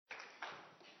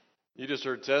You just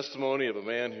heard testimony of a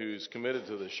man who's committed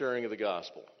to the sharing of the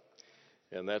gospel.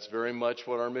 And that's very much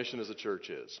what our mission as a church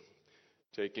is,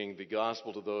 taking the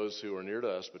gospel to those who are near to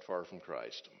us but far from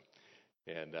Christ.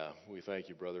 And we thank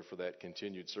you, brother, for that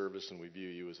continued service, and we view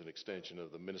you as an extension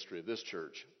of the ministry of this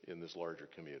church in this larger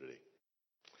community.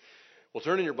 Well,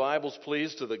 turn in your Bibles,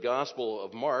 please, to the Gospel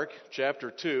of Mark,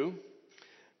 chapter 2,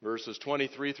 verses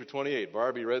 23 through 28.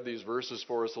 Barbie read these verses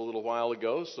for us a little while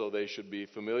ago, so they should be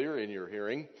familiar in your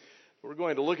hearing. We're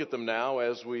going to look at them now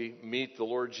as we meet the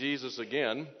Lord Jesus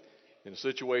again in a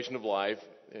situation of life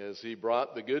as he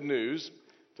brought the good news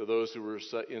to those who were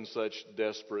in such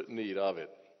desperate need of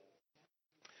it.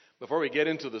 Before we get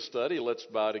into the study, let's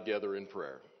bow together in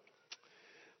prayer.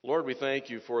 Lord, we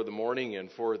thank you for the morning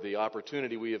and for the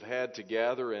opportunity we have had to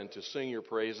gather and to sing your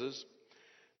praises.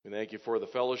 We thank you for the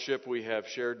fellowship we have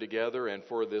shared together and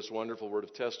for this wonderful word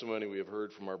of testimony we have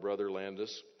heard from our brother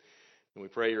Landis. And we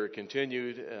pray your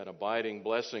continued and abiding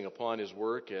blessing upon his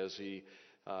work as he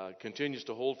continues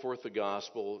to hold forth the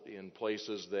gospel in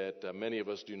places that many of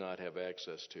us do not have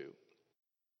access to.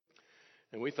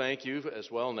 And we thank you as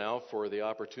well now for the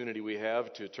opportunity we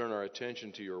have to turn our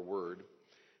attention to your word.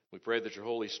 We pray that your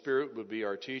Holy Spirit would be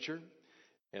our teacher,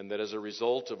 and that as a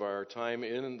result of our time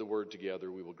in the word together,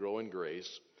 we will grow in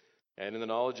grace and in the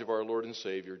knowledge of our Lord and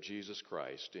Savior, Jesus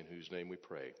Christ, in whose name we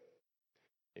pray.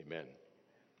 Amen.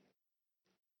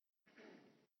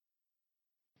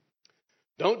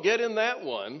 "Don't get in that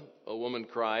one," a woman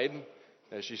cried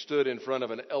as she stood in front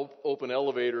of an open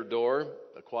elevator door,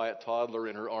 a quiet toddler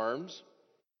in her arms.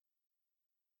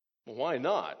 Well, why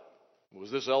not? Was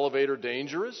this elevator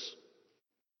dangerous?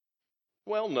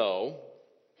 Well, no.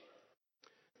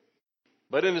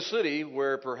 But in a city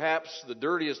where perhaps the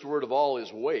dirtiest word of all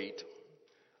is wait,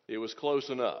 it was close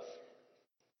enough.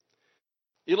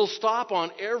 "It'll stop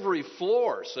on every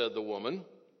floor," said the woman,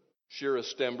 Shira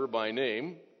Stember by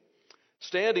name,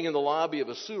 standing in the lobby of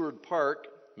a Seward Park,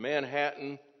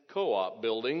 Manhattan co-op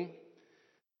building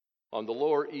on the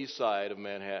Lower East Side of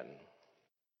Manhattan.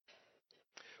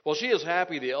 While she is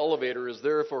happy the elevator is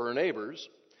there for her neighbors,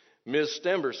 Ms.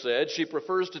 Stember said she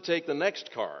prefers to take the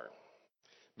next car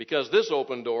because this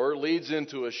open door leads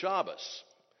into a Shabbos,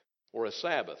 or a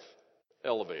Sabbath,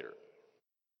 elevator.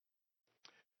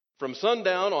 From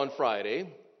sundown on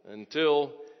Friday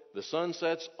until the sun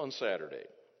sets on Saturday,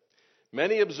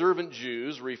 many observant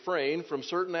Jews refrain from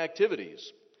certain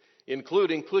activities,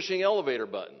 including pushing elevator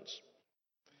buttons,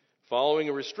 following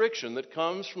a restriction that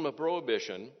comes from a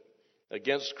prohibition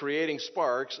against creating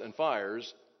sparks and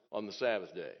fires on the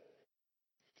Sabbath day.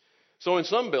 So in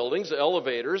some buildings,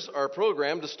 elevators are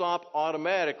programmed to stop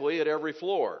automatically at every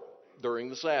floor during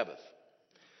the Sabbath.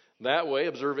 That way,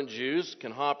 observant Jews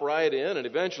can hop right in and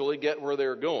eventually get where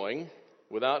they're going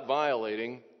without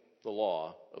violating the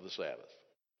law of the Sabbath.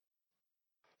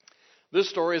 This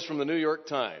story is from the New York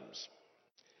Times,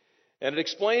 and it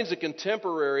explains a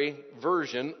contemporary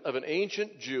version of an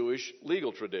ancient Jewish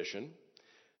legal tradition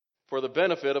for the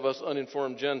benefit of us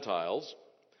uninformed Gentiles,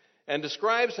 and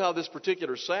describes how this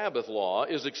particular Sabbath law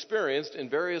is experienced in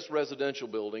various residential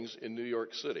buildings in New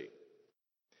York City.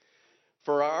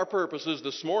 For our purposes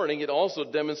this morning, it also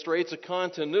demonstrates a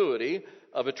continuity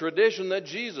of a tradition that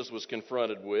Jesus was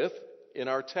confronted with in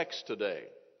our text today.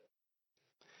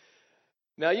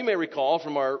 Now, you may recall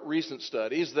from our recent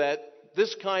studies that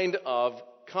this kind of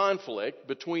conflict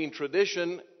between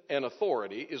tradition and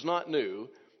authority is not new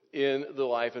in the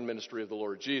life and ministry of the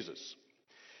Lord Jesus.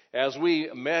 As we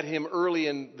met him early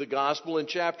in the gospel in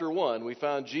chapter 1, we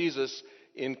found Jesus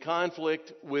in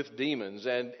conflict with demons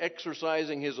and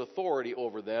exercising his authority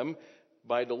over them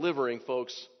by delivering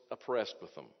folks oppressed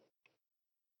with them.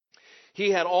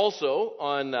 He had also,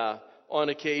 on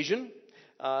occasion,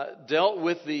 dealt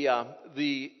with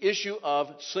the issue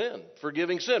of sin,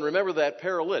 forgiving sin. Remember that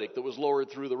paralytic that was lowered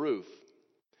through the roof.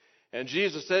 And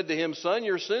Jesus said to him, "Son,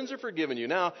 your sins are forgiven you."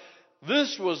 Now,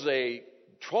 this was a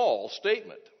tall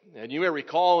statement. And you may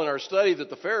recall in our study that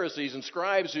the Pharisees and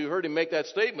scribes who heard him make that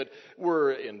statement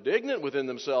were indignant within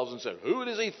themselves and said, "Who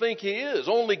does he think he is?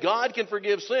 Only God can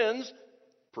forgive sins."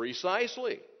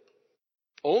 Precisely.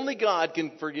 Only God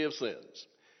can forgive sins.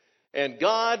 And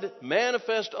God,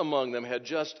 manifest among them, had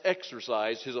just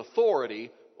exercised his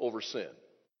authority over sin.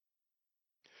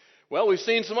 Well, we've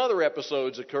seen some other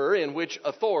episodes occur in which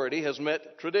authority has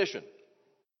met tradition.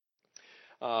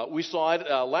 We saw it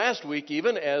last week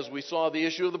even as we saw the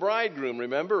issue of the bridegroom,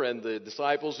 remember, and the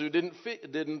disciples who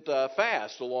didn't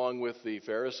fast along with the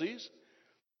Pharisees.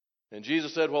 And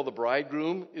Jesus said, "Well, the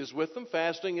bridegroom is with them,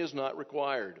 fasting is not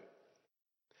required."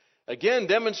 Again,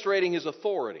 demonstrating his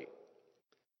authority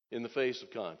in the face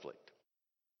of conflict.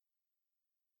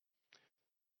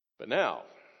 But now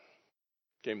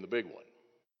came the big one.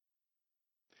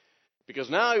 Because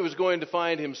now he was going to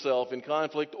find himself in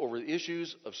conflict over the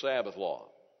issues of Sabbath law.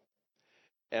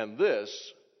 And this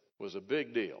was a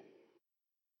big deal.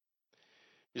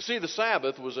 You see, the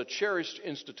Sabbath was a cherished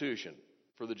institution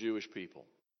for the Jewish people.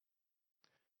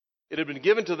 It had been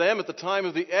given to them at the time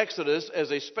of the Exodus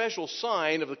as a special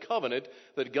sign of the covenant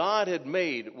that God had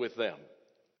made with them.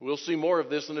 We'll see more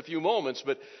of this in a few moments,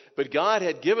 but God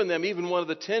had given them even one of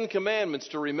the 10 commandments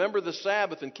to remember the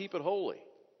Sabbath and keep it holy.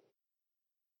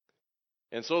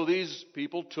 And so these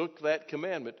people took that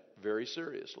commandment very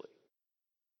seriously.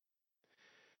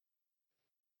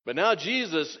 But now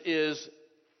Jesus is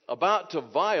about to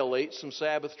violate some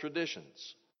Sabbath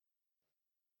traditions.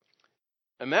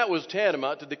 And that was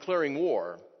tantamount to declaring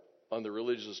war on the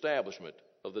religious establishment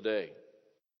of the day.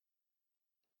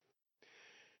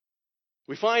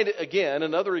 We find, again,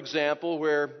 another example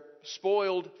where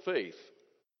spoiled faith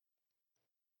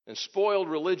and spoiled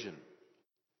religion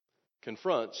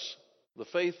confronts the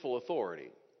faithful authority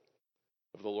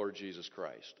of the Lord Jesus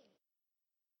Christ.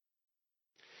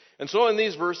 And so in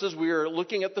these verses, we are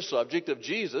looking at the subject of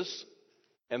Jesus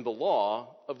and the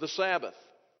law of the Sabbath.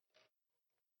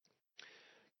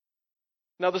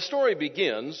 Now, the story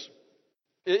begins,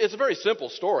 it's a very simple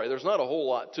story. There's not a whole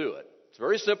lot to it. It's a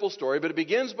very simple story, but it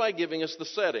begins by giving us the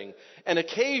setting, an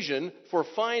occasion for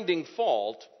finding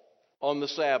fault on the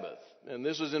Sabbath. And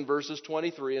this is in verses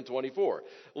 23 and 24.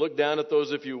 Look down at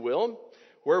those, if you will,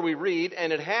 where we read,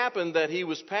 "And it happened that he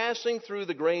was passing through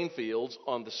the grain fields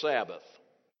on the Sabbath.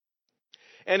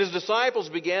 And his disciples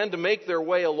began to make their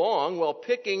way along while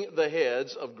picking the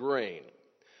heads of grain.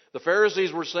 The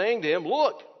Pharisees were saying to him,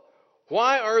 'Look,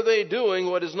 why are they doing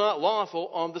what is not lawful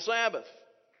on the Sabbath?'"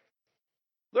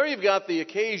 There you've got the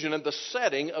occasion and the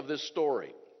setting of this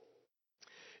story.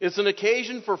 It's an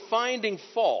occasion for finding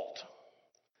fault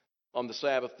on the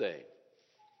Sabbath day.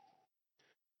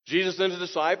 Jesus and his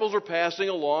disciples are passing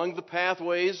along the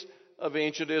pathways of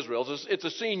ancient Israel. It's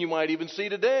a scene you might even see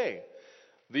today.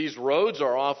 These roads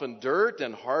are often dirt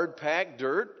and hard-packed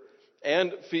dirt,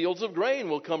 and fields of grain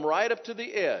will come right up to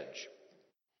the edge.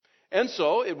 And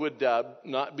so it would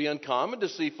not be uncommon to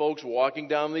see folks walking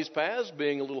down these paths,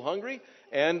 being a little hungry,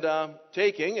 and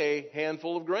taking a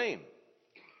handful of grain.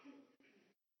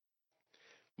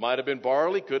 Might have been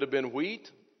barley, could have been wheat,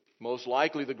 most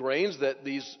likely the grains that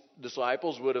these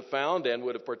disciples would have found and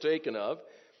would have partaken of.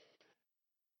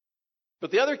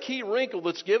 But the other key wrinkle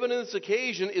that's given in this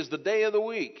occasion is the day of the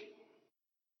week.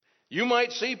 You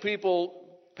might see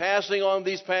people passing on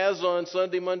these paths on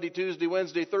Sunday, Monday, Tuesday,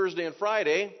 Wednesday, Thursday, and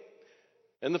Friday,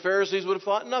 and the Pharisees would have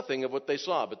thought nothing of what they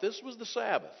saw. But this was the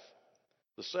Sabbath,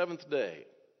 the seventh day.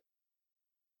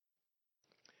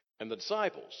 And the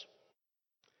disciples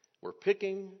were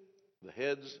picking the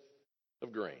heads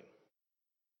of grain.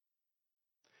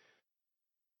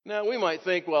 Now, we might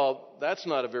think, well, that's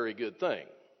not a very good thing.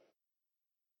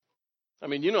 I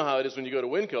mean, you know how it is when you go to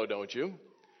Winco, don't you?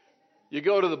 You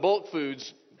go to the bulk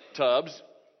foods tubs,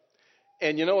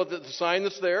 and you know what the sign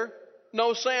that's there?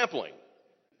 No sampling.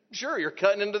 Sure, you're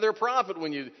cutting into their profit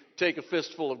when you take a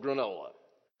fistful of granola.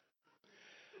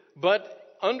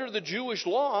 But under the Jewish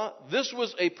law, this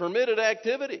was a permitted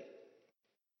activity.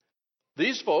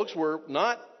 These folks were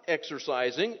not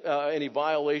exercising any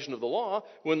violation of the law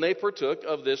when they partook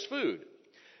of this food.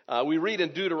 We read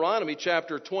in Deuteronomy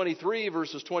chapter 23,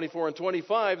 verses 24 and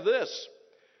 25, this: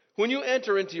 "When you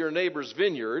enter into your neighbor's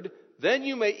vineyard, then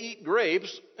you may eat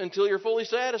grapes until you're fully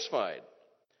satisfied.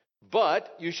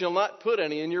 But you shall not put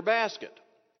any in your basket.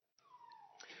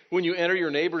 When you enter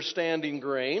your neighbor's standing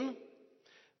grain,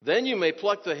 then you may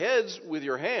pluck the heads with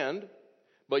your hand,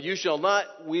 but you shall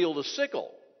not wield a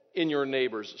sickle in your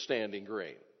neighbor's standing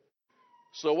grain."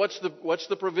 So what's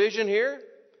the provision here?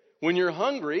 When you're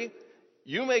hungry,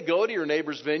 you may go to your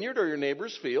neighbor's vineyard or your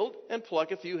neighbor's field and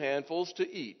pluck a few handfuls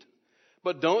to eat.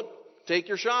 But don't take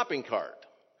your shopping cart,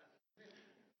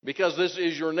 because this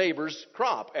is your neighbor's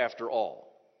crop after all.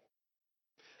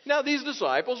 Now, these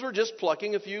disciples were just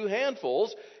plucking a few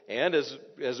handfuls, and as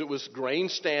it was grain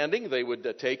standing, they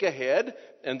would take a head,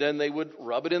 and then they would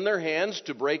rub it in their hands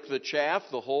to break the chaff,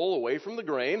 the hull, away from the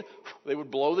grain. They would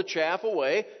blow the chaff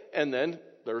away, and then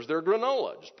there's their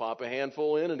granola. Just pop a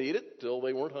handful in and eat it till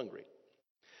they weren't hungry.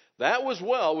 That was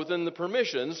well within the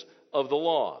permissions of the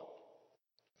law.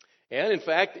 And in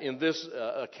fact, in this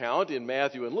account in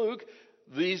Matthew and Luke,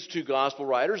 these two gospel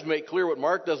writers make clear what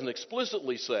Mark doesn't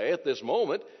explicitly say at this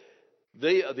moment.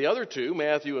 The other two,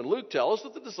 Matthew and Luke, tell us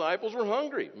that the disciples were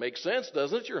hungry. Makes sense,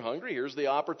 doesn't it? You're hungry. Here's the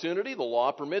opportunity. The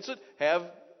law permits it.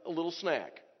 Have a little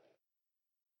snack.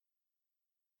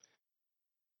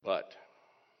 But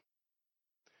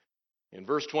In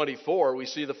verse 24, we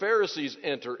see the Pharisees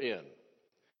enter in.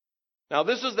 Now,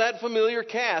 this is that familiar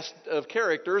cast of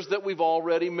characters that we've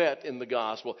already met in the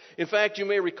gospel. In fact, you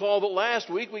may recall that last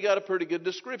week we got a pretty good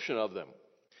description of them.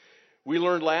 We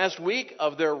learned last week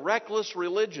of their reckless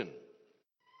religion.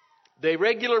 They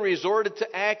regularly resorted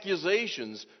to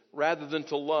accusations rather than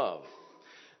to love.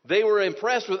 They were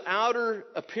impressed with outer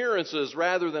appearances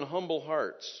rather than humble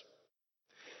hearts.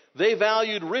 They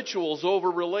valued rituals over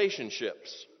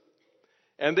relationships.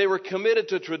 And they were committed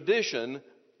to tradition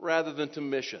rather than to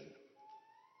mission.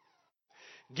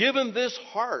 Given this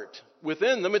heart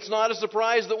within them, it's not a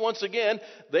surprise that once again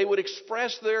they would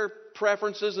express their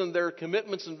preferences and their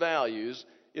commitments and values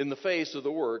in the face of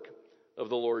the work of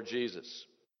the Lord Jesus.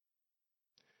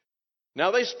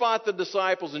 Now they spot the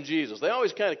disciples and Jesus. They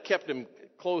always kind of kept him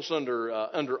close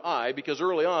under eye because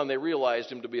early on they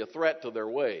realized him to be a threat to their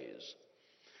ways.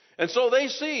 And so they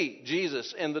see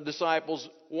Jesus and the disciples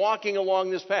walking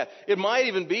along this path. It might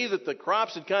even be that the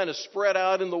crops had kind of spread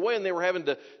out in the way and they were having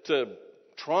to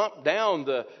tromp down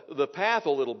the path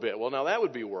a little bit. Well, now that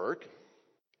would be work.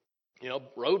 You know,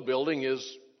 road building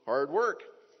is hard work.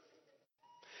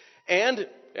 And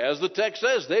as the text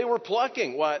says, they were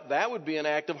plucking. Why, that would be an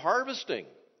act of harvesting.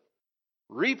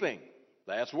 Reaping,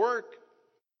 that's work.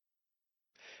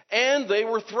 And they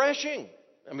were threshing.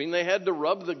 I mean, they had to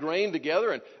rub the grain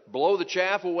together and blow the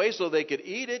chaff away so they could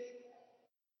eat it.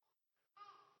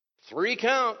 3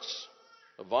 counts,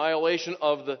 a violation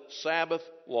of the Sabbath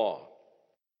law.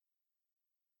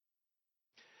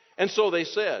 And so they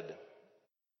said,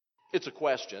 it's a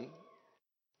question.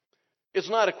 It's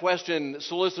not a question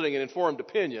soliciting an informed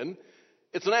opinion.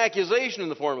 It's an accusation in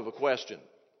the form of a question.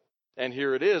 And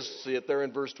here it is. See it there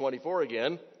in verse 24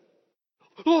 again.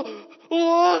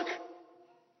 Look!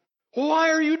 Why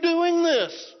are you doing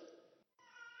this?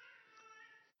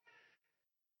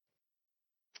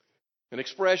 An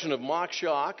expression of mock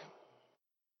shock.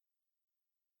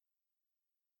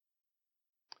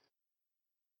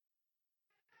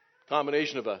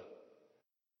 Combination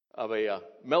of a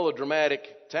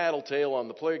melodramatic tattletale on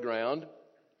the playground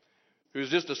who's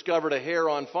just discovered a hair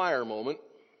on fire moment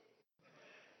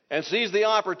and sees the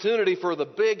opportunity for the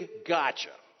big gotcha.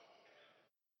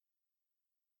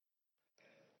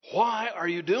 Why are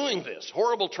you doing this?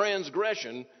 Horrible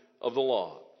transgression of the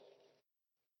law.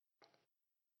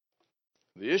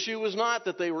 The issue was not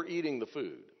that they were eating the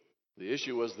food. The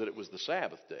issue was that it was the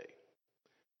Sabbath day,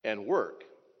 and work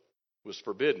was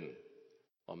forbidden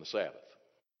on the Sabbath.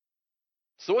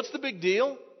 So what's the big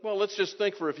deal? Well, let's just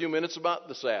think for a few minutes about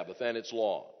the Sabbath and its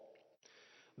law.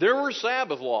 There were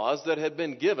Sabbath laws that had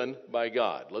been given by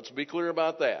God. Let's be clear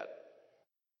about that.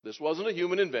 This wasn't a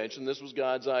human invention. This was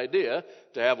God's idea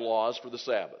to have laws for the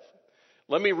Sabbath.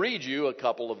 Let me read you a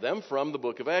couple of them from the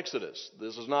book of Exodus.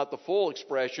 This is not the full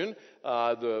expression.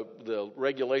 The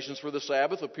regulations for the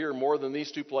Sabbath appear more than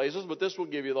these 2 places, but this will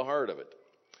give you the heart of it.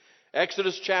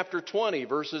 Exodus chapter 20,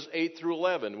 verses 8 through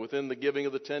 11, within the giving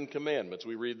of the 10 Commandments,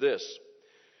 we read this.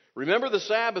 Remember the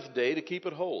Sabbath day to keep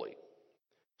it holy.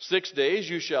 6 days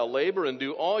you shall labor and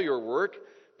do all your work,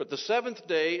 but the 7th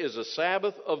day is a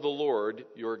Sabbath of the Lord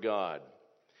your God.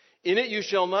 In it you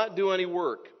shall not do any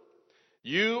work.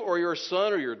 You or your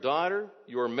son or your daughter,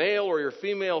 your male or your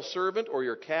female servant, or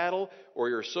your cattle, or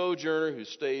your sojourner who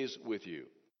stays with you.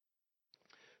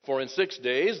 For in 6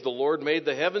 days the Lord made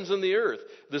the heavens and the earth,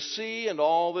 the sea and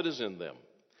all that is in them,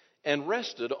 and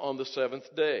rested on the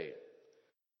 7th day.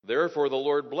 Therefore the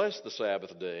Lord blessed the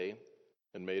Sabbath day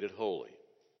and made it holy.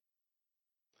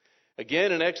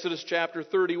 Again, in Exodus chapter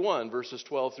 31, verses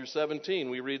 12 through 17,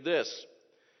 we read this.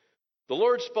 The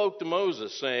Lord spoke to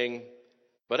Moses, saying,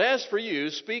 But as for you,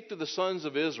 speak to the sons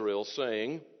of Israel,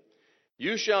 saying,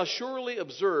 You shall surely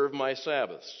observe my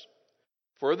Sabbaths,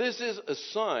 for this is a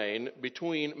sign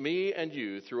between me and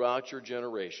you throughout your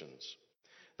generations,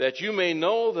 that you may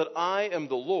know that I am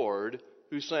the Lord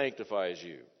who sanctifies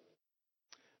you.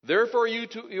 Therefore you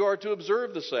are to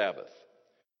observe the Sabbath,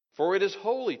 for it is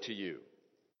holy to you.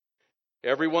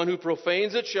 Everyone who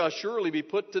profanes it shall surely be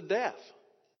put to death.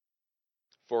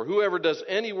 For whoever does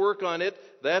any work on it,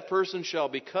 that person shall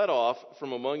be cut off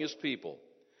from among his people.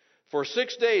 For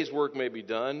 6 days work may be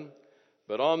done,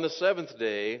 but on the 7th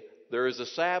day there is a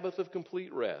Sabbath of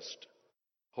complete rest,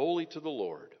 holy to the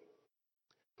Lord.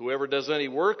 Whoever does any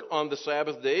work on the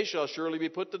Sabbath day shall surely be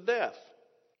put to death.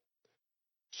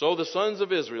 So the sons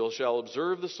of Israel shall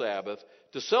observe the Sabbath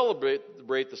to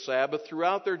celebrate the Sabbath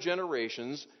throughout their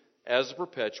generations as a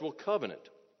perpetual covenant.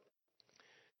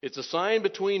 It's a sign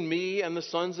between me and the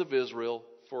sons of Israel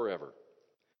forever.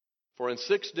 For in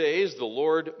 6 days the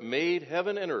Lord made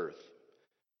heaven and earth,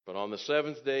 but on the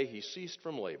 7th day he ceased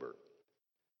from labor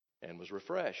and was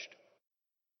refreshed.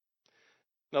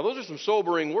 Now, those are some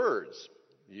sobering words.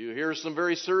 You hear some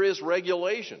very serious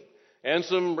regulation and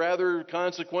some rather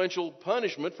consequential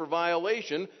punishment for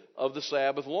violation of the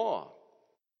Sabbath law.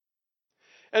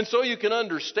 And so you can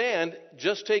understand,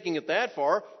 just taking it that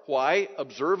far, why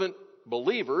observant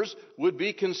believers would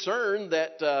be concerned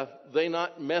that they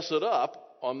not mess it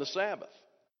up on the Sabbath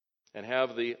and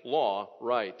have the law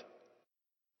right.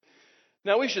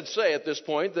 Now, we should say at this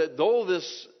point that though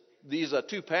these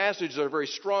two passages are very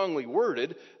strongly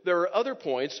worded, there are other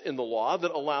points in the law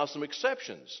that allow some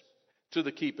exceptions to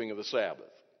the keeping of the Sabbath.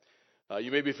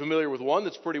 You may be familiar with one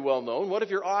that's pretty well known. What if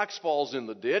your ox falls in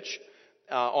the ditch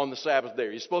on the Sabbath day?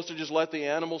 Are you supposed to just let the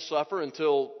animal suffer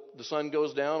until the sun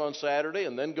goes down on Saturday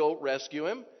and then go rescue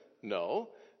him? No.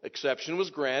 Exception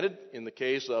was granted in the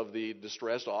case of the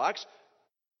distressed ox.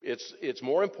 It's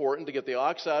more important to get the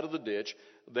ox out of the ditch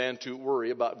than to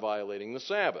worry about violating the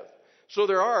Sabbath. So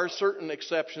there are certain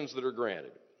exceptions that are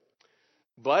granted.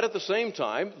 But at the same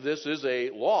time, this is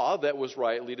a law that was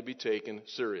rightly to be taken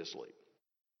seriously.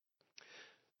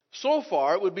 So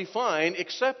far, it would be fine,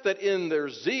 except that in their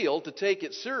zeal to take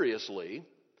it seriously,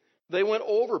 they went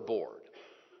overboard.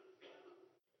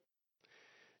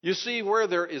 You see, where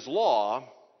there is law,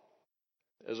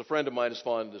 as a friend of mine is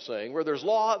fond of saying, where there's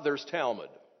law, there's Talmud.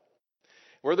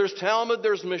 Where there's Talmud,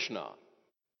 there's Mishnah.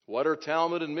 What are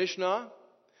Talmud and Mishnah?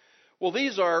 Well,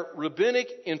 these are rabbinic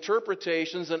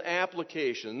interpretations and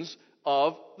applications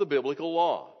of the biblical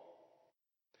law.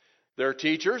 Their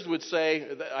teachers would say,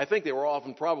 I think they were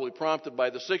often probably prompted by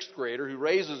the sixth grader who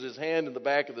raises his hand in the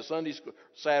back of the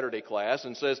Saturday class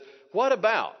and says, "What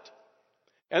about?"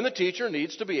 And the teacher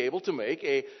needs to be able to make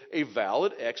a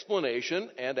valid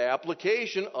explanation and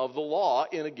application of the law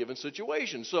in a given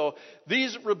situation. So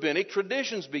these rabbinic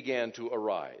traditions began to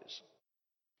arise.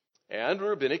 And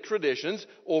rabbinic traditions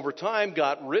over time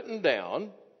got written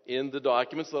down in the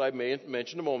documents that I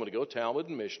mentioned a moment ago, Talmud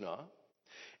and Mishnah,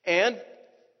 and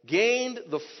gained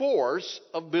the force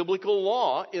of biblical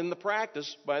law in the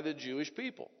practice by the Jewish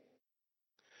people.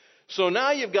 So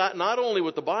now you've got not only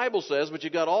what the Bible says, but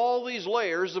you've got all these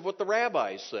layers of what the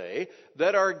rabbis say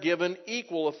that are given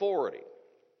equal authority.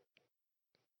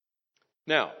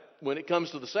 Now, when it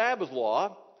comes to the Sabbath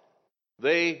law,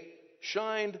 they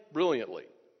shined brilliantly.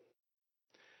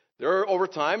 There, over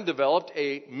time, developed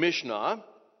a Mishnah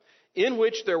in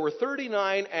which there were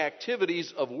 39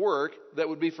 activities of work that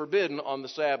would be forbidden on the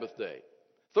Sabbath day.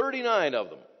 39 of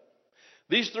them.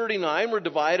 These 39 were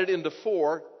divided into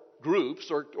 4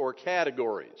 groups or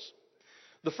categories.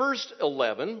 The first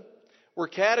 11 were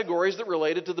categories that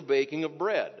related to the baking of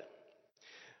bread.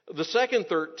 The second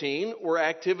 13 were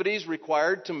activities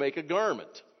required to make a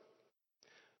garment.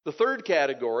 The third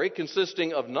category,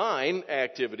 consisting of 9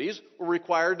 activities, were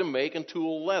required to make and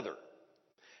tool leather.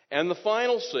 And the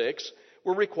final 6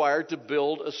 were required to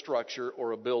build a structure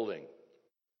or a building.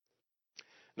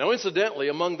 Now, incidentally,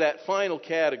 among that final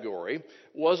category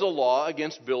was a law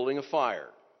against building a fire.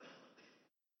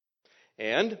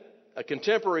 And a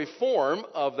contemporary form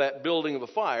of that building of a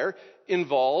fire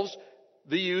involves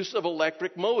the use of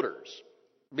electric motors.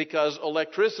 Because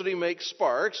electricity makes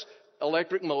sparks,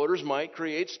 electric motors might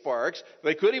create sparks.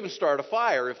 They could even start a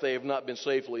fire if they have not been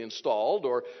safely installed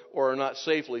or are not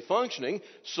safely functioning.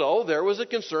 So there was a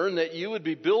concern that you would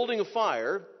be building a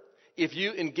fire if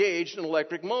you engaged an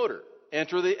electric motor.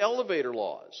 Enter the elevator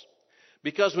laws.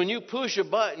 Because when you push a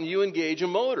button, you engage a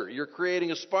motor. You're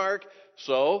creating a spark,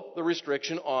 so the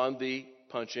restriction on the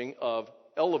punching of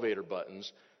elevator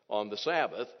buttons on the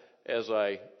Sabbath, as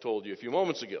I told you a few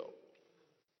moments ago.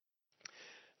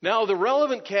 Now, the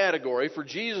relevant category for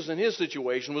Jesus in his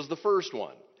situation was the first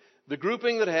one, the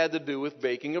grouping that had to do with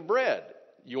baking of bread.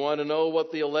 You want to know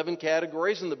what the 11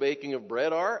 categories in the baking of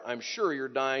bread are? I'm sure you're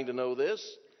dying to know this.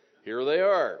 Here they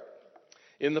are.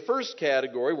 In the first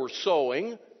category were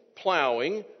sowing,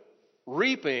 plowing,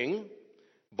 reaping,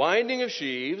 binding of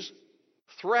sheaves,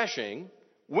 threshing,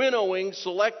 winnowing,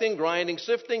 selecting, grinding,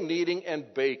 sifting, kneading,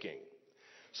 and baking.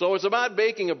 So it's about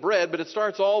baking of bread, but it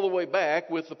starts all the way back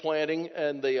with the planting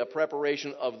and the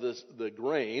preparation of the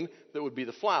grain that would be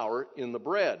the flour in the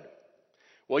bread.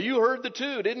 Well, you heard the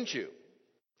two, didn't you?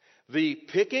 The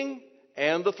picking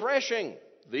and the threshing.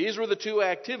 These were the two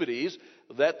activities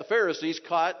that the Pharisees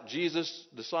caught Jesus'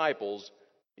 disciples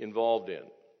involved in.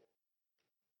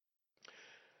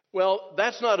 Well,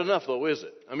 that's not enough, though, is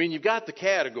it? I mean, you've got the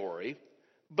category,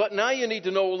 but now you need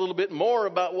to know a little bit more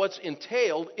about what's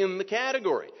entailed in the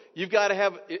category. You've got to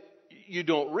have, you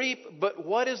don't reap, but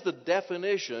what is the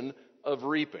definition of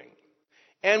reaping?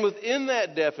 And within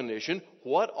that definition,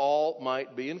 what all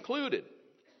might be included?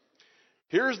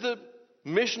 Here's the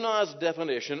Mishnah's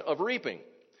definition of reaping.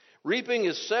 Reaping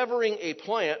is severing a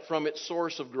plant from its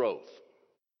source of growth.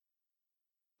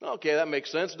 Okay, that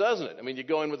makes sense, doesn't it? I mean, you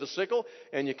go in with a sickle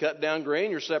and you cut down grain,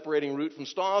 you're separating root from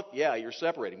stalk. Yeah, you're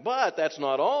separating. But that's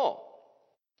not all.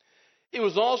 It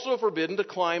was also forbidden to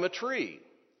climb a tree.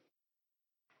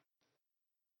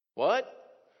 What?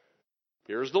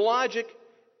 Here's the logic.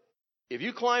 If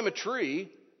you climb a tree,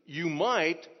 you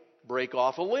might break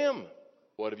off a limb.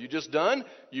 What have you just done?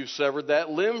 You've severed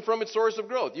that limb from its source of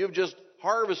growth. You've just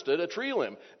harvested a tree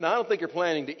limb. Now, I don't think you're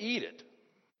planning to eat it.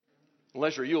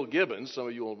 Unless you're Yule Gibbons. Some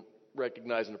of you will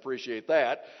recognize and appreciate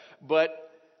that. But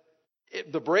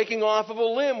the breaking off of a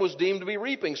limb was deemed to be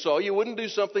reaping, so you wouldn't do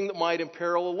something that might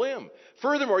imperil a limb.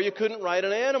 Furthermore, you couldn't ride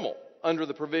an animal under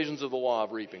the provisions of the law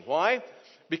of reaping. Why?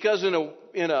 Because in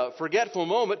a forgetful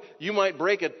moment, you might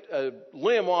break a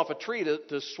limb off a tree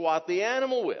to swat the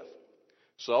animal with.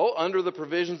 So, under the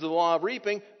provisions of the law of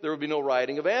reaping, there would be no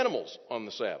riding of animals on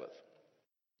the Sabbath.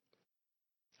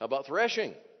 How about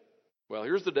threshing? Well,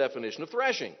 here's the definition of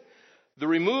threshing. The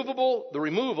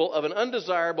removal of an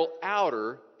undesirable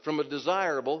outer from a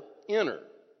desirable inner.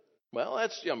 Well,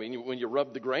 when you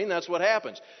rub the grain, that's what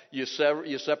happens. You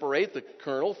separate the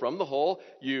kernel from the hull,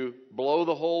 you blow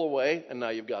the hull away, and now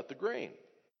you've got the grain.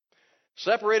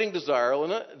 Separating desirable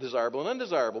and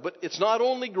undesirable. But it's not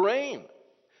only grain.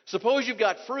 Suppose you've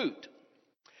got fruit,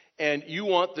 and you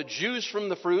want the juice from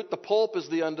the fruit, the pulp is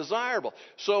the undesirable.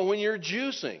 So when you're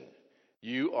juicing,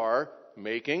 you are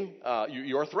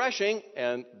you're threshing,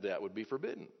 and that would be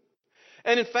forbidden.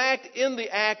 And in fact, in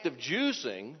the act of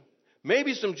juicing,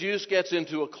 maybe some juice gets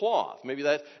into a cloth. Maybe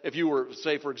that, if you were,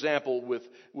 say, for example,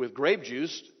 with grape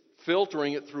juice,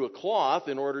 filtering it through a cloth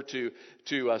in order to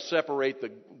separate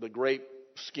the grape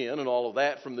skin and all of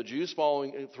that from the juice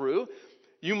following through,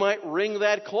 you might wring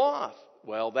that cloth.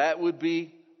 Well, that would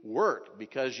be work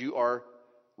because you are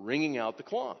wringing out the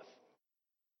cloth.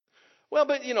 Well,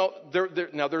 but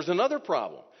now there's another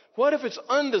problem. What if it's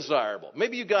undesirable?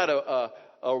 Maybe you got a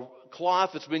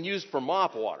cloth that's been used for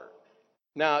mop water.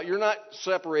 Now, you're not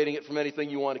separating it from anything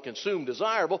you want to consume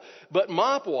desirable, but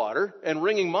mop water and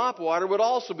wringing mop water would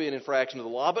also be an infraction of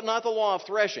the law, but not the law of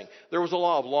threshing. There was a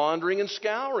law of laundering and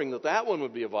scouring that one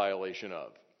would be a violation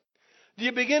of. Do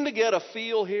you begin to get a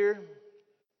feel here?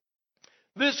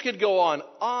 This could go on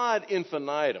ad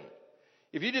infinitum.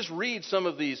 If you just read some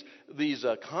of these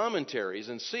commentaries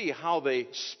and see how they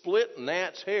split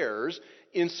gnats' hairs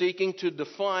in seeking to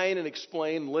define and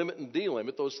explain, limit and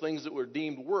delimit those things that were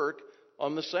deemed work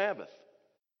on the Sabbath.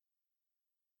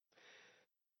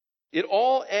 It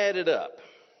all added up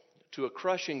to a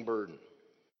crushing burden,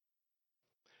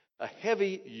 a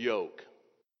heavy yoke,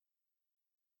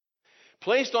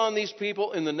 placed on these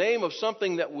people in the name of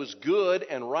something that was good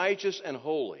and righteous and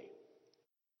holy,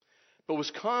 but was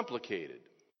complicated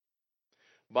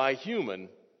by human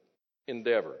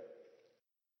endeavor.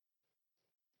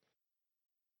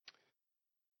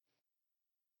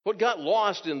 What got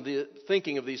lost in the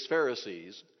thinking of these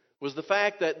Pharisees was the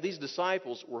fact that these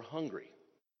disciples were hungry.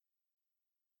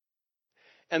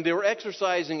 And they were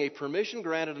exercising a permission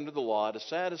granted under the law to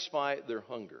satisfy their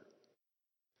hunger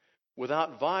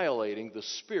without violating the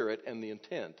spirit and the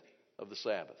intent of the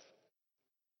Sabbath.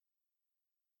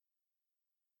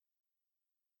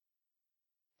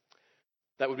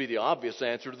 That would be the obvious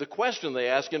answer to the question they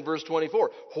ask in verse 24.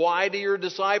 Why do your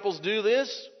disciples do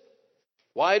this?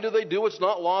 Why do they do what's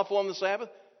not lawful on the Sabbath?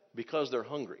 Because they're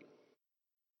hungry.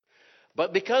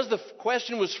 But because the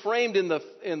question was framed in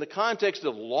the context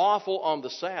of lawful on the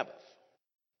Sabbath,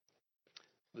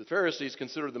 the Pharisees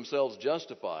considered themselves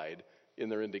justified in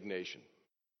their indignation.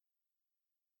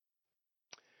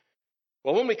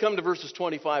 Well, when we come to verses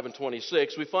 25 and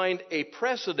 26, we find a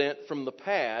precedent from the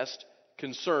past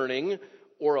concerning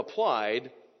or applied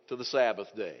to the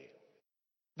Sabbath day.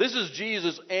 This is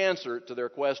Jesus' answer to their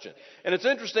question. And it's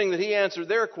interesting that he answered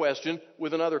their question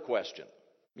with another question.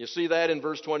 You see that in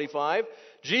verse 25?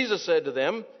 Jesus said to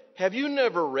them, "Have you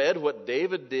never read what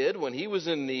David did when he was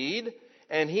in need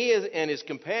and he and his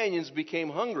companions became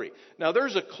hungry?" Now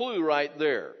there's a clue right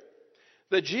there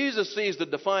that Jesus sees the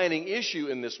defining issue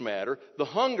in this matter, the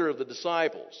hunger of the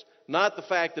disciples, not the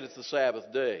fact that it's the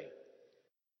Sabbath day.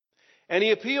 And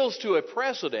he appeals to a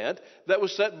precedent that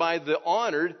was set by the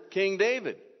honored King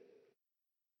David.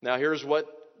 Now here's what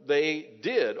they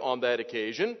did on that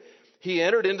occasion. He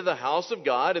entered into the house of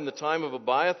God in the time of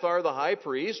Abiathar the high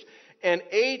priest and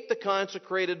ate the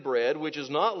consecrated bread, which is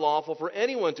not lawful for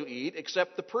anyone to eat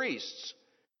except the priests.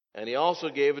 And he also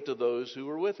gave it to those who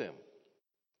were with him.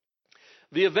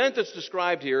 The event that's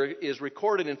described here is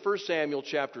recorded in 1 Samuel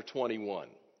chapter 21.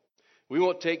 We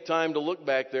won't take time to look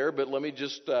back there, but let me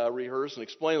just rehearse and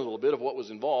explain a little bit of what was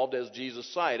involved as Jesus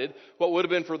cited what would have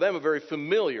been for them a very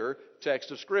familiar text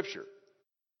of Scripture.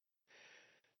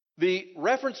 The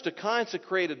reference to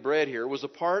consecrated bread here was a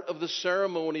part of the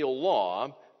ceremonial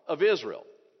law of Israel.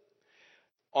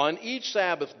 On each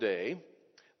Sabbath day,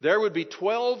 there would be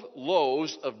 12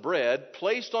 loaves of bread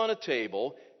placed on a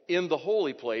table in the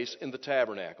holy place in the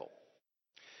tabernacle.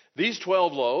 These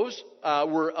 12 loaves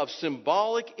were of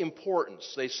symbolic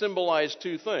importance. They symbolized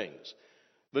two things.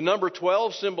 The number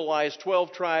 12 symbolized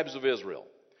 12 tribes of Israel.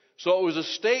 So it was a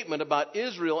statement about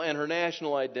Israel and her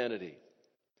national identity.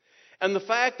 And the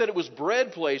fact that it was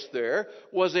bread placed there,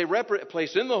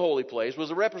 placed in the holy place,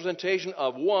 was a representation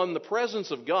of, one, the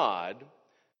presence of God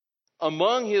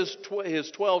among his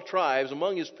 12 tribes,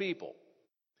 among his people.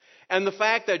 And the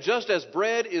fact that just as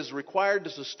bread is required to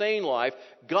sustain life,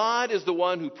 God is the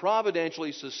one who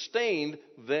providentially sustained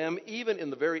them even in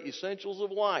the very essentials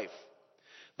of life.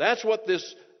 That's what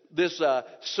this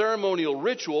ceremonial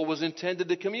ritual was intended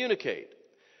to communicate.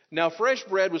 Now, fresh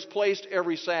bread was placed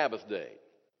every Sabbath day.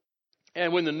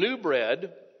 And when the new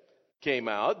bread came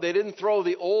out, they didn't throw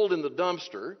the old in the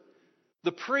dumpster.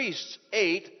 The priests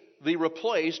ate the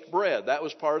replaced bread. That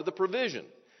was part of the provision.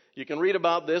 You can read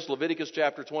about this. Leviticus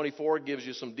chapter 24 gives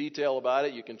you some detail about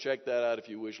it. You can check that out if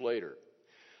you wish later.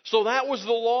 So that was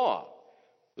the law.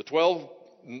 The 12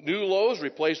 new loaves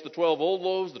replaced the 12 old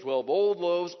loaves. The 12 old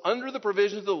loaves, under the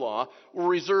provisions of the law, were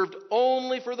reserved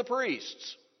only for the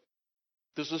priests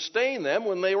to sustain them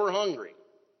when they were hungry.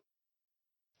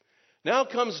 Now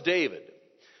comes David.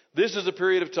 This is a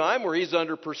period of time where he's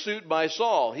under pursuit by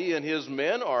Saul. He and his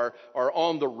men are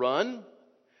on the run.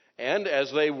 And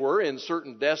as they were in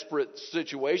certain desperate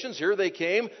situations, here they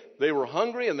came. They were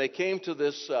hungry, and they came to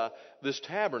this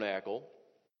tabernacle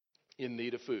in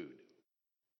need of food.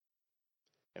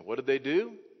 And what did they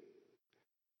do?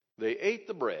 They ate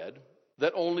the bread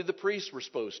that only the priests were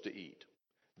supposed to eat.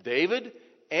 David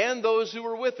and those who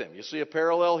were with him. You see a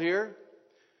parallel here?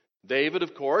 David,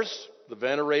 of course, the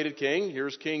venerated king.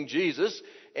 Here's King Jesus.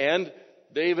 And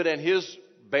David and his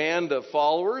band of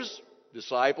followers,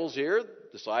 disciples here.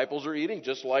 Disciples are eating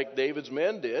just like David's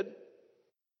men did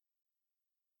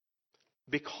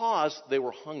because they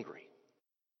were hungry.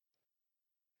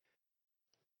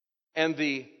 And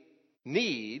the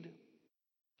need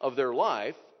of their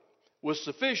life was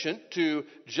sufficient to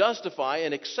justify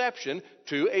an exception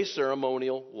to a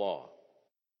ceremonial law.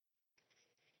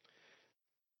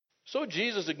 So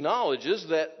Jesus acknowledges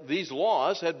that these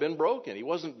laws had been broken. He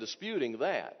wasn't disputing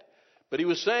that. But he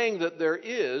was saying that there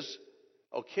is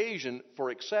occasion for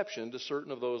exception to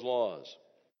certain of those laws.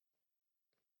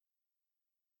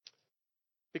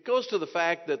 It goes to the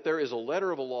fact that there is a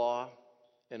letter of a law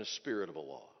and a spirit of a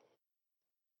law.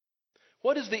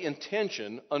 What is the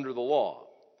intention under the law?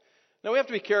 Now we have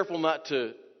to be careful not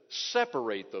to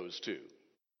separate those two,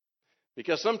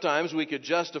 because sometimes we could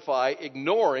justify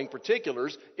ignoring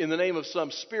particulars in the name of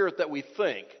some spirit that we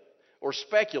think or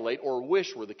speculate or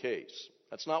wish were the case.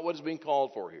 That's not what is being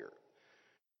called for here.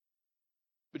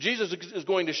 But Jesus is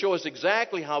going to show us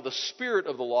exactly how the spirit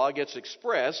of the law gets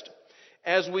expressed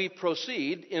as we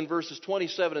proceed in verses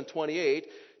 27 and 28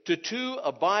 to two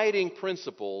abiding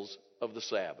principles of the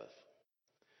Sabbath.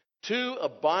 Two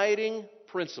abiding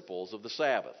principles of the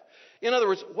Sabbath. In other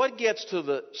words, what gets to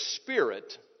the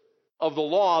spirit of the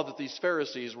law that these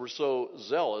Pharisees were so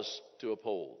zealous to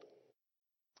uphold?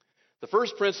 The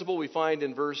first principle we find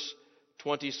in verse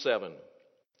 27.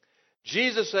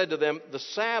 Jesus said to them, the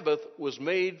Sabbath was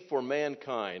made for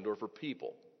mankind, or for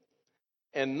people,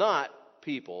 and not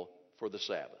people for the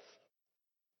Sabbath.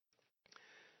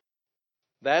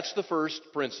 That's the first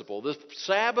principle. The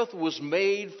Sabbath was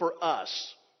made for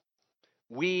us.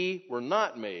 We were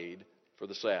not made for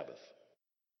the Sabbath.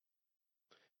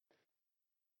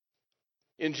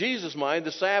 In Jesus' mind,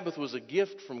 the Sabbath was a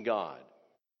gift from God.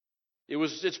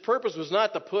 Its purpose was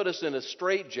not to put us in a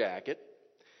straitjacket,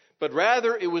 but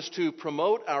rather it was to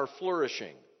promote our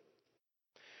flourishing.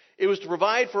 It was to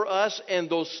provide for us and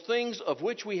those things of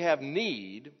which we have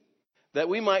need, that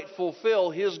we might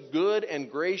fulfill His good and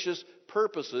gracious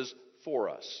purposes for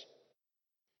us.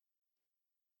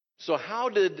 So how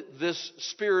did this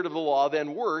spirit of the law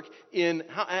then work in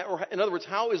other words,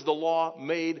 how is the law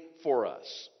made for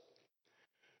us?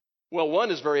 Well,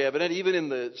 one is very evident even in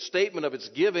the statement of its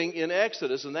giving in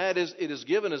Exodus, and that is, it is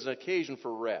given as an occasion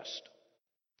for rest.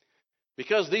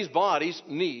 Because these bodies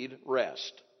need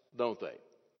rest, don't they?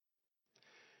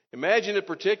 Imagine it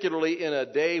particularly in a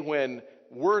day when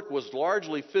work was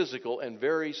largely physical and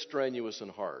very strenuous and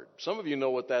hard. Some of you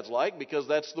know what that's like because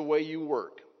that's the way you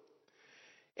work.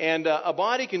 And a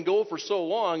body can go for so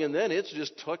long and then it's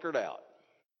just tuckered out.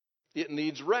 It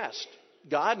needs rest.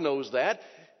 God knows that.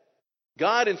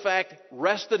 God, in fact,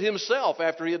 rested himself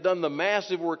after he had done the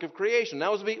massive work of creation.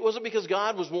 Now, was it because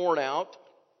God was worn out?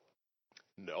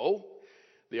 No.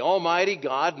 The Almighty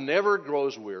God never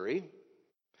grows weary.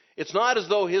 It's not as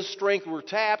though his strength were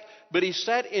tapped, but he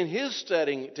set in his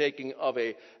taking of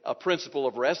a principle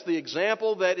of rest the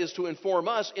example that is to inform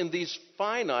us in these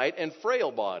finite and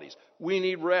frail bodies. We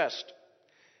need rest.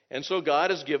 And so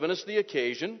God has given us the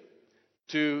occasion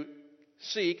to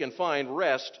seek and find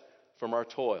rest from our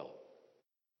toil.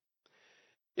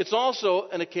 It's also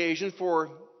an occasion for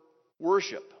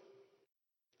worship.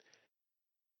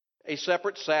 A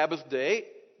separate Sabbath day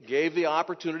gave the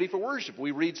opportunity for worship.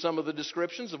 We read some of the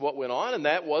descriptions of what went on, and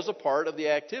that was a part of the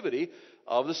activity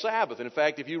of the Sabbath. And in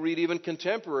fact, if you read even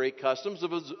contemporary customs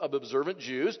of observant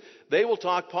Jews, they will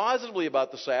talk positively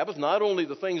about the Sabbath, not only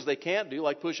the things they can't do,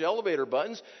 like push elevator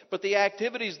buttons, but the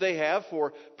activities they have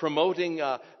for promoting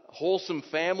wholesome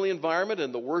family environment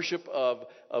and the worship of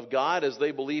God as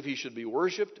they believe he should be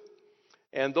worshiped,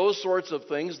 and those sorts of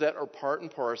things that are part and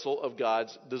parcel of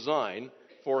God's design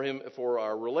for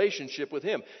our relationship with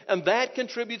him. And that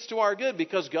contributes to our good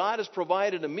because God has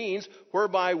provided a means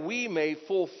whereby we may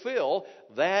fulfill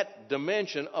that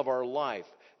dimension of our life,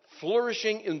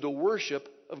 flourishing in the worship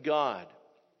of God.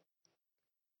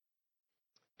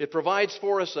 It provides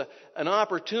for us an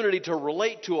opportunity to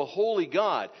relate to a holy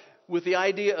God with the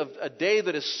idea of a day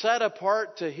that is set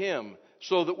apart to him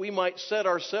so that we might set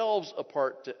ourselves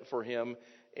apart for him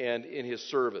and in his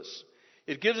service.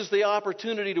 It gives us the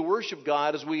opportunity to worship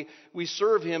God as we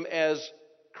serve him as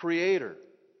creator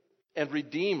and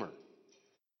redeemer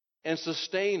and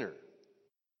sustainer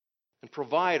and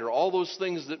provider. All those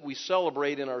things that we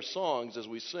celebrate in our songs as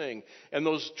we sing, and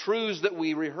those truths that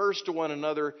we rehearse to one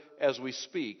another as we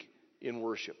speak in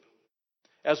worship,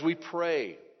 as we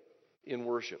pray in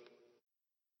worship.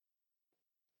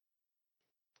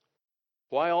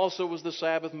 Why also was the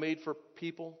Sabbath made for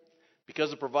people?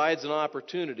 Because it provides an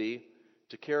opportunity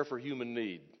to care for human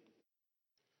need,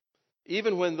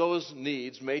 even when those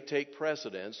needs may take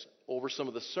precedence over some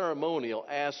of the ceremonial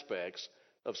aspects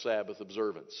of Sabbath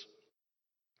observance.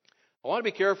 I want to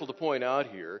be careful to point out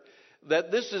here that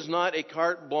this is not a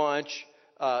carte blanche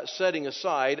setting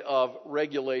aside of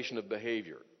regulation of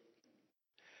behavior.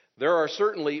 There are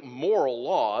certainly moral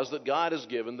laws that God has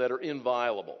given that are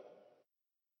inviolable.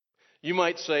 You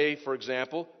might say, for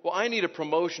example, well, I need a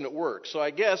promotion at work, so I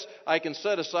guess I can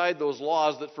set aside those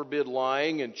laws that forbid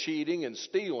lying and cheating and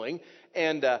stealing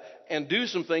and do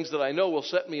some things that I know will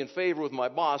set me in favor with my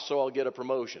boss so I'll get a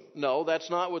promotion. No, that's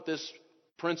not what this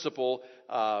principle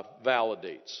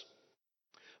validates.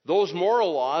 Those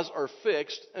moral laws are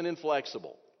fixed and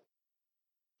inflexible.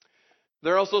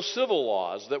 There are also civil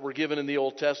laws that were given in the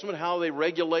Old Testament, how they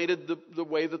regulated the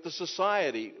way that the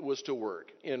society was to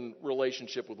work in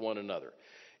relationship with one another.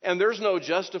 And there's no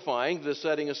justifying the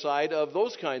setting aside of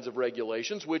those kinds of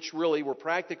regulations, which really were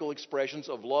practical expressions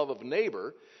of love of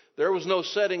neighbor. There was no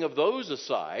setting of those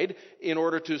aside in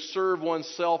order to serve one's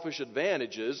selfish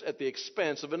advantages at the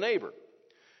expense of a neighbor.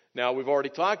 Now, we've already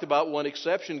talked about one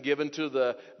exception given to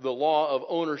the law of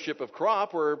ownership of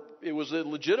crop, where it was a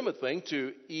legitimate thing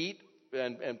to eat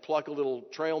and pluck a little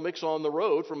trail mix on the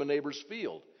road from a neighbor's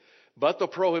field. But the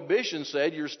prohibition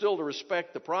said you're still to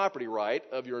respect the property right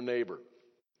of your neighbor.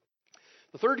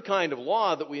 The third kind of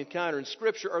law that we encounter in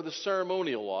Scripture are the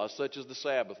ceremonial laws, such as the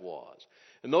Sabbath laws.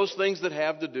 And those things that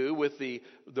have to do with the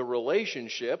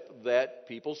relationship that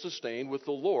people sustain with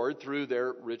the Lord through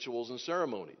their rituals and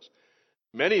ceremonies.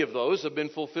 Many of those have been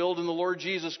fulfilled in the Lord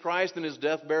Jesus Christ in his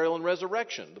death, burial, and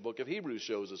resurrection. The book of Hebrews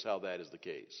shows us how that is the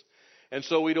case. And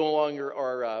so we no longer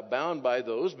are bound by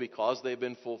those because they've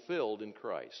been fulfilled in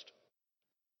Christ.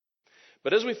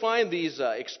 But as we find these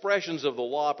expressions of the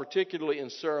law, particularly in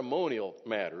ceremonial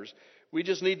matters, we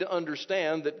just need to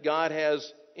understand that God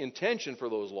has intention for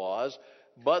those laws,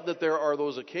 but that there are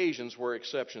those occasions where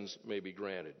exceptions may be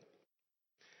granted.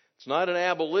 It's not an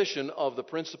abolition of the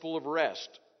principle of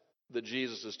rest that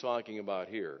Jesus is talking about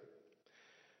here.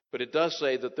 But it does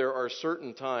say that there are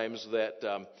certain times that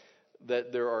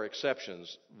there are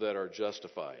exceptions that are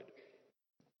justified.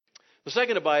 The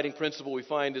second abiding principle we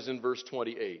find is in verse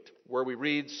 28, where we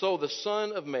read, "So the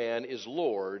Son of Man is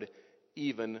Lord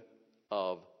even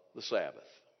of the Sabbath."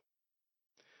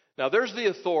 Now there's the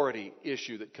authority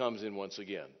issue that comes in once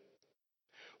again.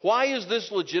 Why is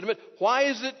this legitimate? Why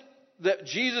is it that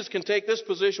Jesus can take this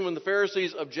position when the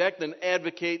Pharisees object and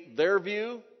advocate their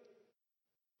view?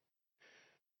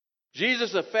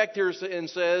 Jesus' effect here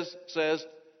says,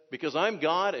 because I'm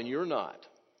God and you're not.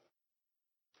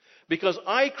 Because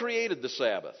I created the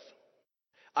Sabbath.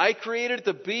 I created it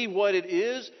to be what it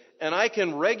is, and I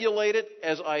can regulate it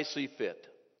as I see fit.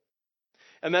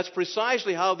 And that's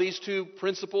precisely how these two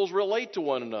principles relate to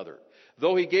one another.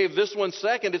 Though he gave this one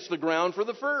second, it's the ground for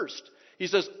the first. He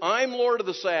says, I'm Lord of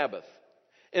the Sabbath.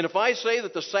 And if I say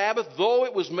that the Sabbath, though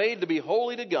it was made to be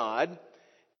holy to God,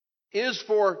 is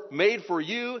made for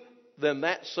you, then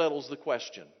that settles the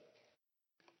question.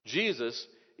 Jesus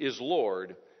is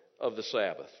Lord of the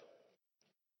Sabbath.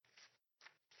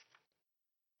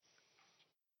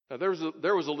 Now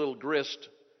there was a little grist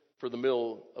for the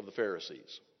mill of the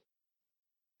Pharisees.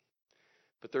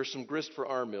 But there's some grist for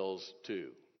our mills too,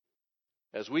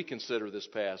 as we consider this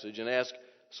passage and ask,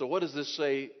 so what does this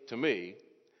say to me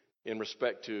in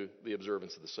respect to the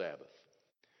observance of the Sabbath?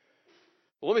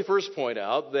 Well, let me first point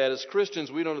out that as Christians,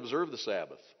 we don't observe the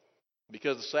Sabbath,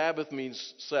 because the Sabbath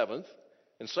means seventh,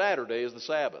 and Saturday is the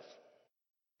Sabbath.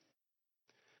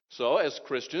 So, as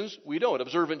Christians, we don't.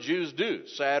 Observant Jews do.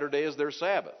 Saturday is their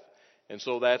Sabbath. And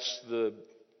so that's the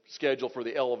schedule for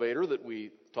the elevator that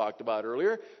we talked about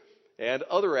earlier, and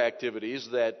other activities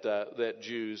that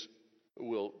Jews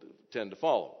will tend to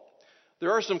follow.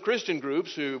 There are some Christian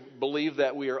groups who believe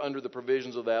that we are under the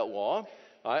provisions of that law.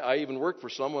 I even worked for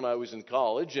some when I was in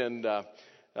college and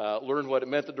learned what it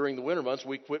meant that during the winter months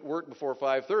we quit work before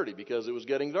 5:30 because it was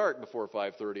getting dark before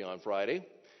 5:30 on Friday,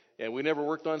 and we never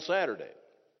worked on Saturday.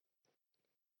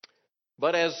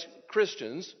 But as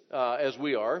Christians, as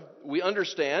we are, we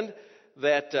understand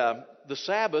that the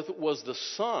Sabbath was the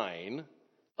sign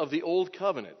of the Old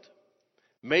Covenant,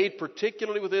 made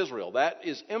particularly with Israel. That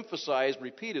is emphasized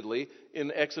repeatedly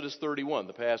in Exodus 31,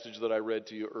 the passage that I read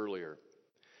to you earlier.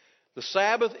 The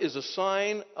Sabbath is a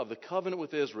sign of the covenant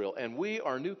with Israel, and we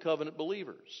are New Covenant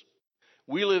believers.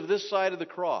 We live this side of the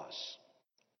cross.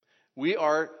 We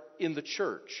are in the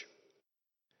church.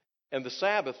 And the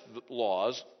Sabbath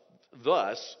laws,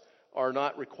 thus, are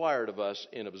not required of us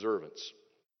in observance.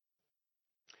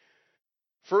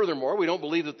 Furthermore, we don't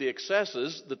believe that the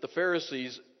excesses that the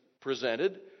Pharisees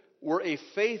presented were a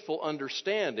faithful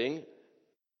understanding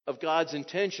of God's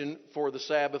intention for the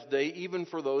Sabbath day, even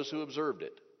for those who observed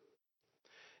it.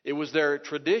 It was their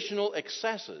traditional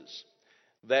excesses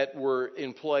that were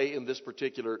in play in this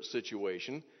particular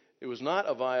situation. It was not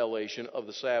a violation of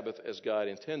the Sabbath as God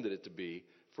intended it to be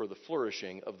for the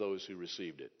flourishing of those who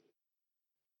received it.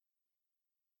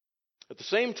 At the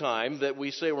same time that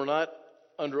we say we're not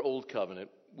under Old Covenant,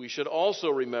 we should also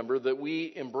remember that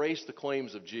we embrace the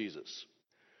claims of Jesus,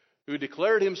 who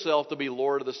declared himself to be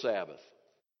Lord of the Sabbath.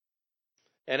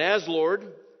 And as Lord,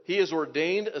 he has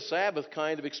ordained a Sabbath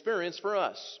kind of experience for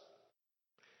us.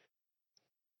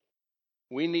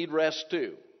 We need rest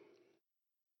too.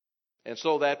 And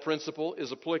so that principle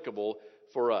is applicable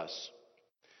for us.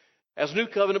 As New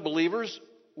Covenant believers,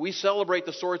 we celebrate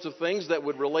the sorts of things that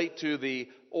would relate to the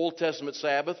Old Testament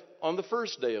Sabbath on the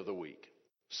first day of the week,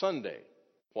 Sunday.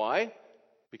 Why?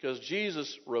 Because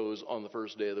Jesus rose on the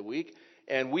first day of the week,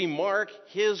 and we mark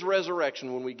his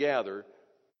resurrection when we gather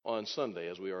on Sunday,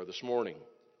 as we are this morning.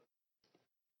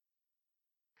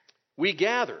 We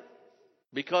gather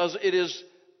because it is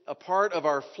a part of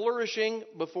our flourishing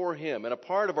before him and a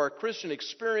part of our Christian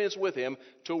experience with him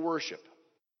to worship.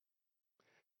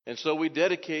 And so we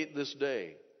dedicate this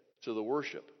day to the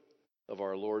worship of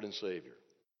our Lord and Savior.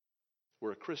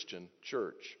 We're a Christian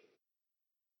church.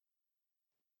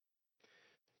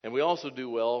 And we also do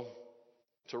well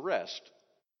to rest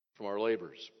from our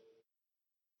labors.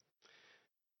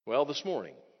 Well, this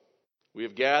morning, we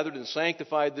have gathered and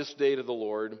sanctified this day to the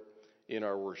Lord in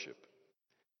our worship,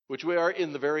 which we are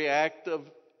in the very act of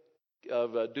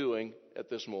doing at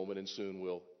this moment and soon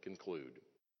will conclude.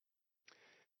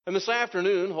 And this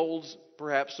afternoon holds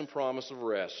perhaps some promise of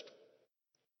rest.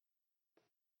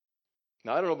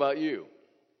 Now, I don't know about you,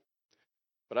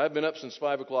 but I've been up since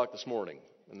 5 o'clock this morning,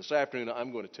 and this afternoon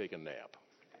I'm going to take a nap.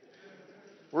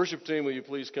 Worship team, will you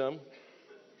please come?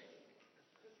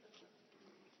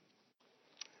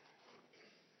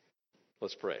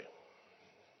 Let's pray.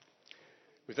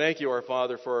 We thank you, our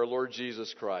Father, for our Lord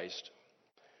Jesus Christ,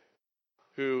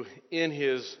 who in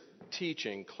his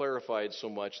teaching clarified so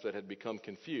much that had become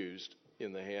confused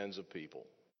in the hands of people.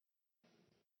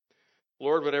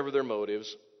 Lord, whatever their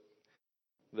motives,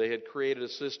 they had created a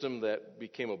system that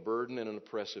became a burden and an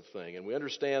oppressive thing. And we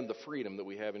understand the freedom that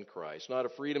we have in Christ, not a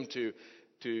freedom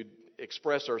to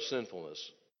express our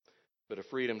sinfulness, but a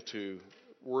freedom to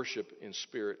worship in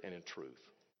spirit and in truth,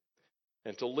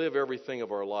 and to live everything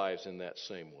of our lives in that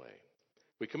same way.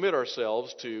 We commit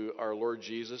ourselves to our Lord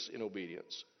Jesus in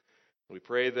obedience. We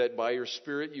pray that by your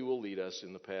Spirit you will lead us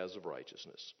in the paths of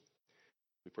righteousness.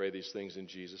 We pray these things in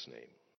Jesus' name.